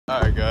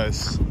Alright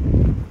guys,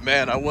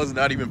 man, I was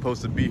not even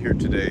supposed to be here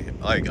today.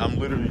 Like, I'm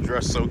literally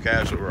dressed so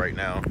casual right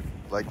now.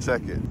 Like,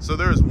 check it. So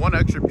there's one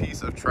extra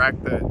piece of track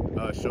that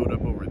showed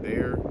up over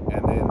there,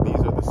 and then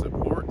these are the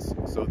supports.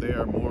 So they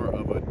are more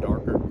of a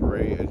darker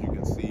gray, as you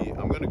can see.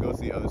 I'm gonna go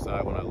to the other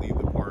side when I leave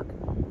the park,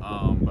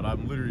 but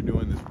I'm literally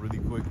doing this really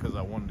quick because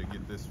I wanted to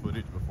get this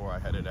footage before I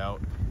headed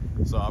out.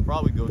 So I'll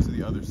probably go to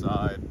the other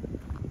side,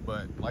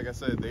 but like I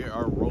said, they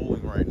are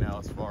rolling right now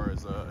as far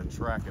as a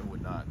track and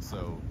whatnot.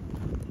 So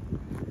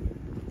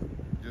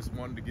just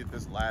wanted to get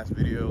this last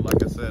video.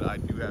 Like I said, I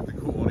do have to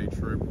go on a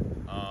trip,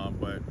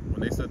 but when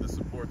they said the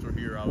supports were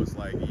here, I was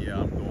like, yeah,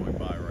 I'm going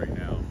by right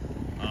now.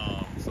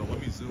 So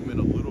let me zoom in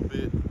a little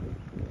bit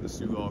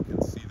so you all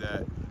can see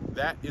that.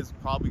 That is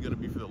probably going to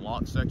be for the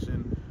launch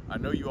section. I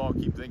know you all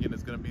keep thinking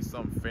it's going to be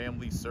some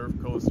family surf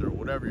coaster or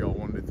whatever y'all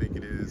wanted to think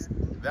it is.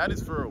 That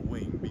is for a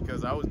wing,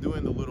 because I was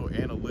doing the little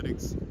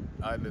analytics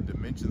and the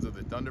dimensions of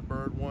the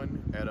Thunderbird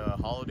one at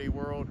Holiday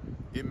World.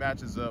 It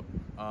matches up.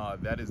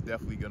 That is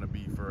definitely going to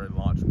be for a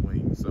launch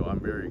wing, so I'm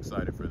very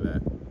excited for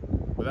that.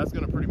 But that's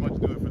going to pretty much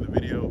do it for the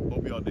video.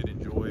 Hope y'all did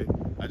enjoy.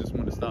 I just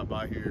wanted to stop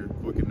by here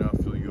quick enough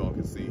so you all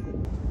can see.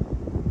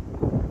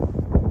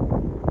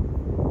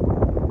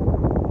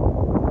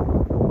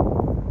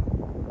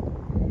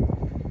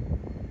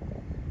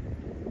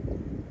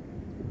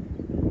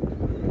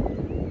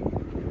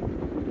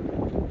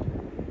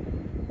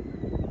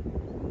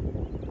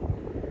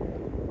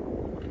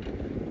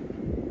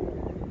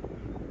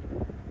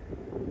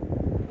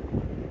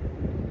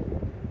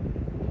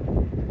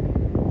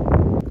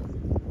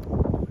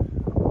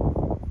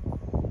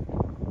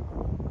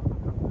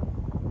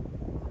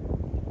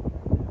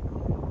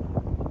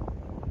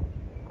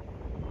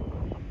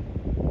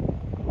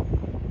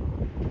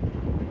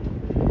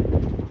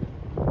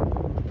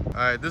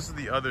 All right, this is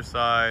the other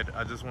side.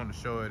 I just wanted to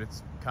show it.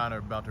 It's kind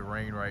of about to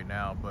rain right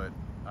now, but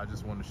I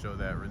just wanted to show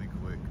that really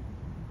quick.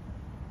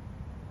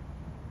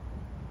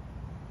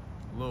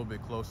 A little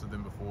bit closer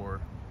than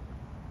before.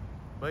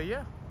 But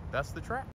yeah, that's the track.